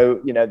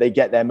 So, they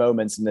get their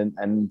moments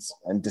and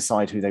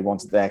decide who they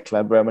want at their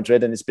club, Real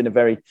Madrid. And it's been a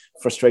very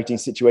frustrating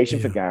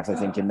situation for Gareth, I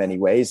think, in many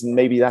ways. And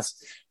maybe that's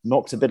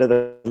knocked a bit of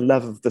the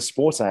love of the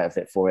sport out of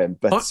it for him.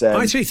 But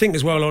I actually think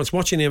as well, Lawrence,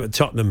 watching him at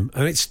Tottenham,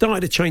 and it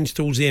started to change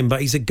towards the end, but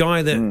he's a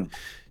guy that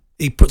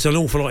he puts an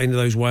awful lot into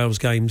those Wales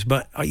games,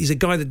 but he's a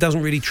guy that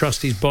doesn't really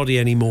trust his body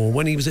anymore.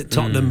 When he was at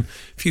Tottenham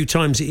a few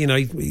times,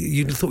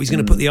 you thought he was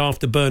going to put the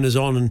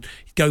afterburners on and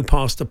go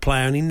past the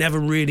player, and he never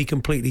really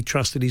completely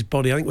trusted his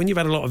body. I think when you've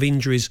had a lot of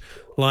injuries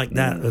like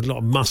that, a lot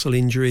of muscle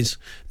injuries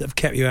that have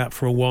kept you out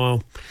for a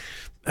while,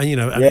 and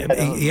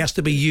he has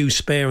to be used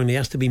sparingly, he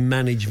has to be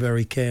managed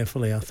very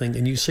carefully, I think,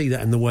 and you see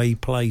that in the way he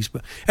plays.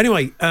 But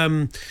anyway,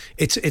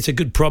 it's a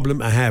good problem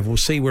to have. We'll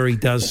see where he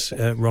does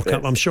rock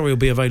up. I'm sure he'll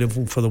be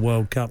available for the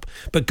World Cup.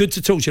 But good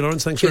to talk to you,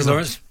 Lawrence. Thanks very much.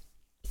 Lawrence.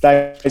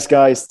 Thanks,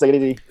 guys. Take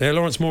it easy.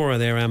 Lawrence Moore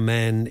there, our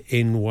man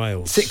in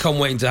Wales. Sitcom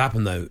waiting to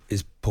happen, though,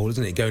 is Paul,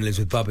 isn't it? Go and lives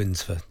with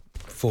Bubbins for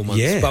 4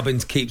 months. Yeah.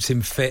 Bubbins keeps him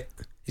fit.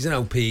 He's an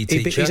old PE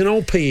teacher. He's an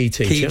old PE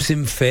teacher. Keeps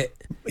him fit.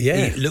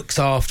 Yeah. He looks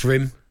after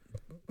him.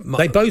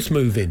 They both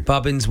move in.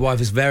 Bubbins' wife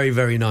is very,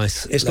 very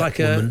nice. It's like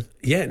woman.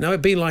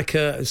 It'd be like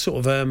a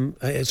sort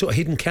of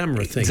hidden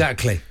camera thing.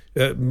 Exactly.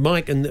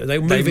 Mike and they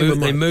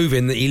move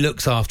in that he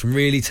looks after him,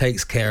 really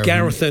takes care of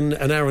Gareth him.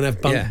 and Aaron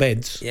have bunk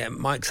beds. Yeah,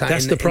 Mike's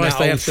that's the price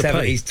they have to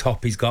pay. 70s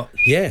top he's got.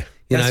 Yeah,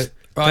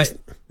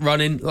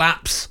 running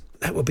laps.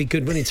 That would be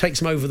good when he takes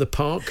them over the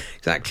park.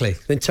 Exactly.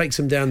 Then takes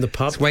them down the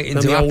pub. It's waiting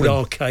to the happen. Old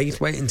arcade. It's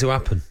waiting to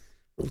happen.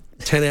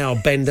 10-hour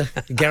bender.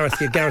 Gareth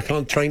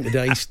can't train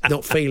today. He's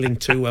not feeling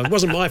too well. It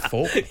wasn't my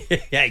fault.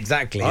 Yeah, I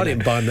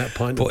didn't buy him that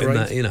pint of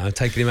brains.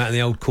 Taking him out in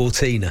the old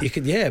Cortina. You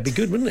could, it'd be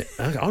good, wouldn't it?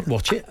 I'd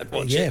watch it.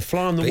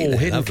 Fly on the wall,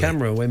 hidden lovely.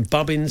 Camera when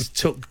Bubbins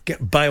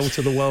get Bale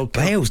to the World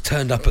Cup. Bale's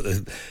turned up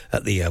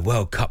at the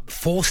World Cup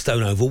 4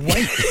 stone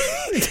overweight.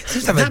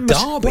 Just have a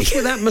derby. What's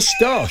with that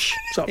moustache?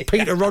 It's like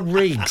Peter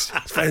Rodriguez.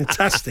 It's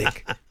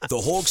fantastic. The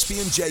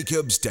Hawksbee and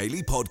Jacobs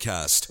Daily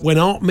Podcast. When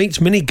art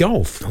meets mini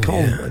golf.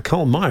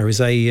 Carl Meyer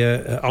is a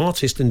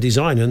artist and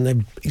designer,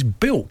 and he's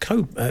built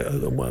him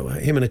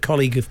and a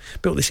colleague have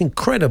built this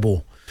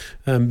incredible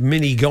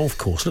mini golf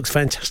course. Looks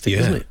fantastic,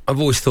 doesn't it? I've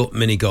always thought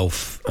mini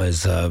golf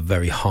is a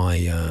very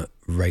high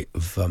rate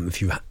of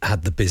if you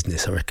had the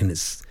business. I reckon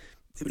it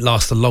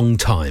lasts a long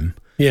time.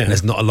 Yeah, and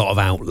there's not a lot of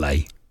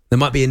outlay. There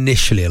might be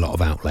initially a lot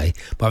of outlay,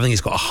 but I think it's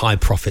got a high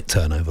profit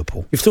turnover,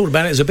 Paul. You've thought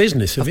about it as a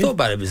business, have you? I've thought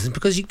about it as a business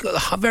because you've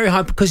got very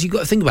high, because you've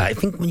got to think about it. I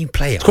think when you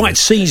play it... It's quite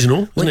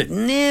seasonal, isn't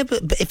it? Yeah,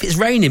 but if it's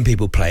raining,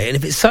 people play it, and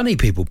if it's sunny,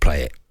 people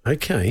play it.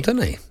 Okay. Don't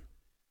they?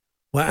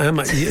 Well, how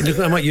much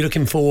you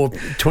looking for?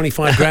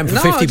 25 grand for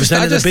 50% of the business?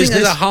 I just think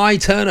there's a high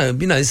turnover.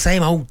 The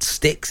same old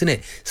sticks,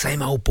 innit?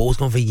 Same old ball's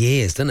gone for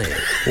years, doesn't it?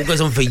 All goes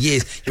on for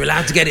years. You're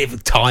allowed to get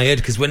it tired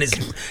because when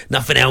it's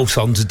nothing else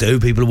on to do,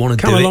 people want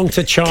to do it. Come along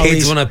to Charlie's.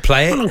 Kids want to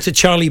play it. Come along to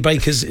Charlie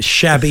Baker's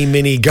shabby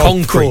mini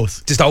golf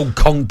course. Just old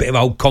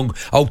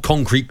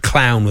concrete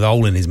clown with a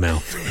hole in his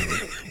mouth.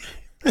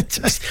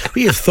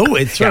 We have thought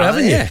it through,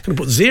 haven't you? Going to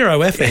put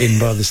zero effort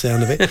in by the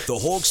sound of it. The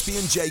Hawksbee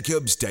and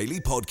Jacobs Daily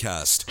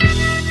Podcast.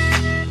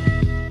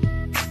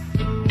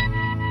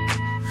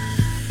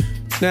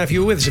 Now, if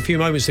you were with us a few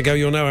moments ago,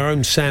 you'll know our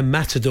own Sam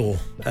Matador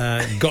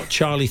got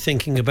Charlie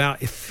thinking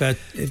about if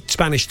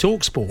Spanish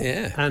talk sport.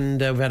 Yeah. And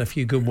we've had a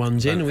few good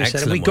ones in. And we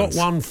said, we got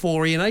one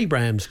for Ian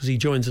Abrahams because he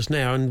joins us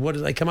now. And what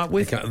did they come up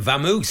with?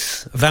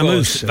 Vamous.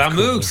 Vamous.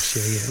 Vamous.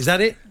 Is that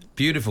it?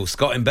 Beautiful.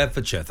 Scott in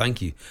Bedfordshire.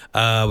 Thank you.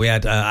 We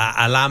had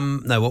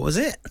Alam. No, what was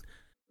it?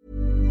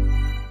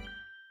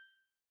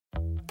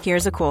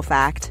 Here's a cool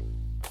fact.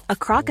 A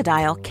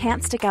crocodile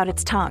can't stick out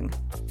its tongue.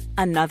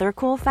 Another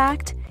cool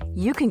fact,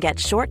 you can get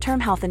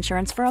short-term health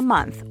insurance for a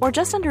month or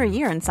just under a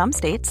year in some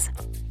states.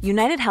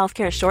 United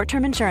Healthcare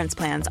short-term insurance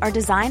plans are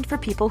designed for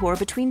people who are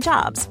between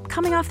jobs,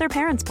 coming off their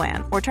parents'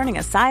 plan, or turning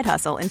a side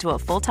hustle into a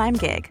full-time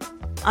gig.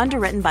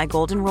 Underwritten by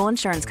Golden Rule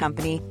Insurance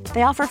Company,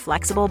 they offer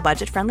flexible,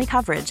 budget-friendly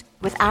coverage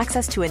with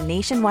access to a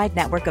nationwide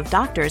network of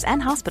doctors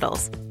and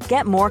hospitals.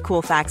 Get more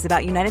cool facts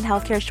about United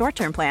Healthcare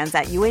short-term plans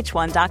at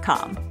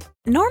uh1.com.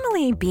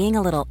 Normally, being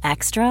a little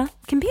extra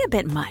can be a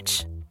bit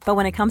much. But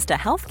when it comes to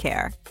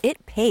healthcare,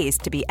 it pays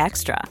to be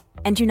extra.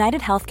 And United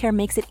Healthcare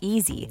makes it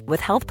easy with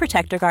Health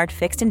Protector Guard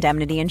fixed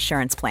indemnity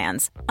insurance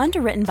plans.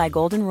 Underwritten by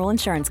Golden Rule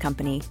Insurance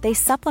Company, they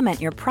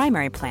supplement your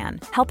primary plan,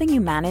 helping you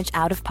manage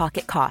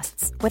out-of-pocket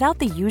costs without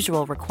the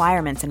usual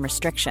requirements and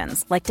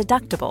restrictions like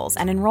deductibles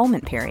and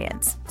enrollment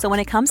periods. So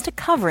when it comes to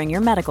covering your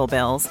medical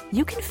bills,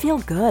 you can feel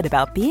good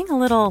about being a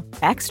little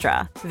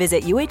extra.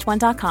 Visit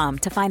uh1.com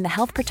to find the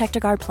Health Protector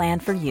Guard plan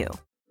for you.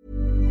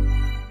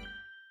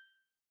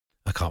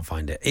 I can't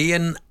find it.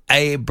 Ian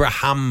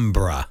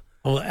Abrahambra.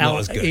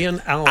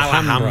 Ian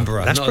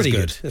Alhambra. That's pretty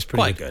good. That's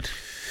quite good.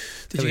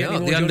 Did you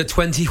get the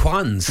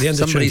under-21s. The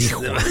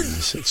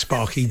under-21s.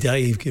 Sparky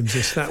Dave gives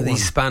us that one. The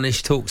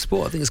Spanish talk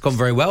sport. I think it's gone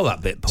very well,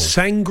 that bit, Paul.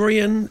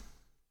 Sangrian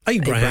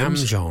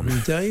Abrahams, John.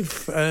 Dave.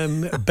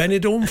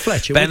 Benidorm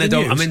Fletcher.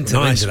 Benidorm. I'm into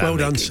nice. Well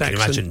done, Saxon. Can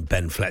you imagine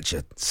Ben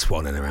Fletcher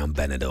swanning around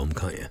Benidorm,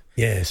 can't you?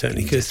 Yeah,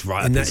 certainly could. Just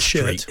right in up that his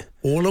shirt. street.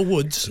 Orla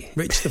Woods.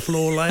 Rich the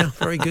floor layer.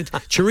 Very good.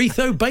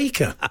 Chorizo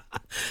Baker.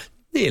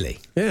 Nearly.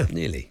 Yeah.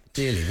 Nearly.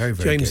 Very,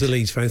 very James, good. the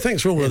Leeds fan.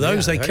 Thanks for all of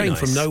those. They came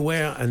from nice.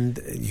 nowhere, and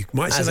you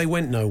might say they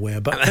went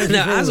nowhere. But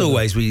as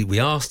always, we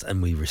asked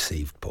and we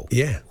received, Paul.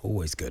 Yeah.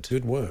 Always good.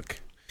 Good work.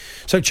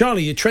 So,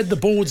 Charlie, you tread the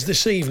boards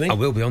this evening. I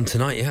will be on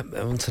tonight, yeah.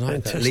 On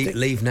tonight.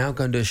 Leave now,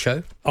 go and do a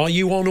show. Are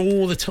you on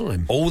all the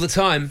time? All the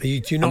time.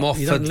 I'm off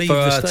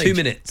for 2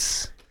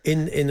 minutes.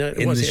 In a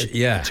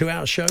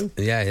 2-hour show?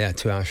 Yeah,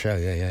 2-hour show.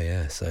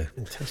 Yeah. So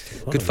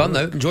fantastic. Good fun,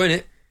 though. Enjoying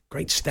it.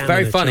 Great stamina.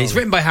 Very funny. Charlie. It's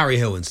written by Harry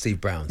Hill and Steve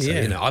Brown. So,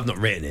 yeah. I've not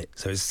written it,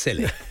 so it's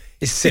silly.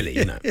 It's silly,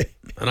 And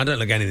I don't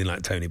look anything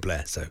like Tony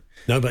Blair, so...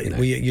 No, but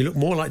you look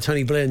more like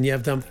Tony Blair than you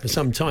have done for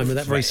some time with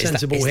that very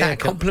sensible haircut. Is that a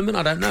compliment?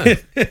 I don't know.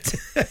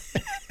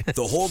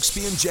 The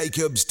Hawksbee and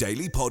Jacobs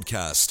Daily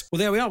Podcast. Well,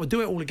 there we are. We'll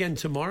do it all again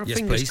tomorrow. Yes,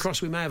 Fingers please.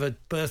 crossed we may have a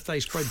birthday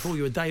spread for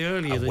you a day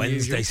earlier than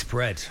Wednesday usual.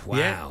 spread. Wow.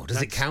 Yeah,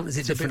 Does it count? Is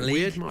it different a bit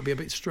league? weird. Might be a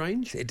bit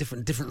strange. Is it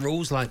different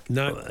rules like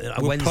a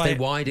Wednesday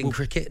wide in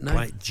cricket? No.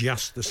 Play it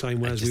just the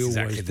same way as we always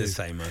exactly do. the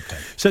same, okay.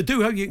 So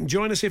do hope you can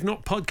join us. If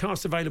not,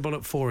 podcast available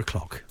at 4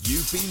 o'clock.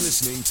 You've been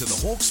listening to the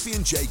Hawksbee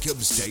and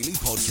Jacobs Daily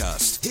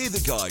Podcast. Hear the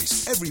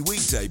guys every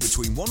weekday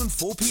between 1 and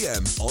 4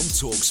 p.m. on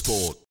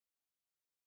TalkSport.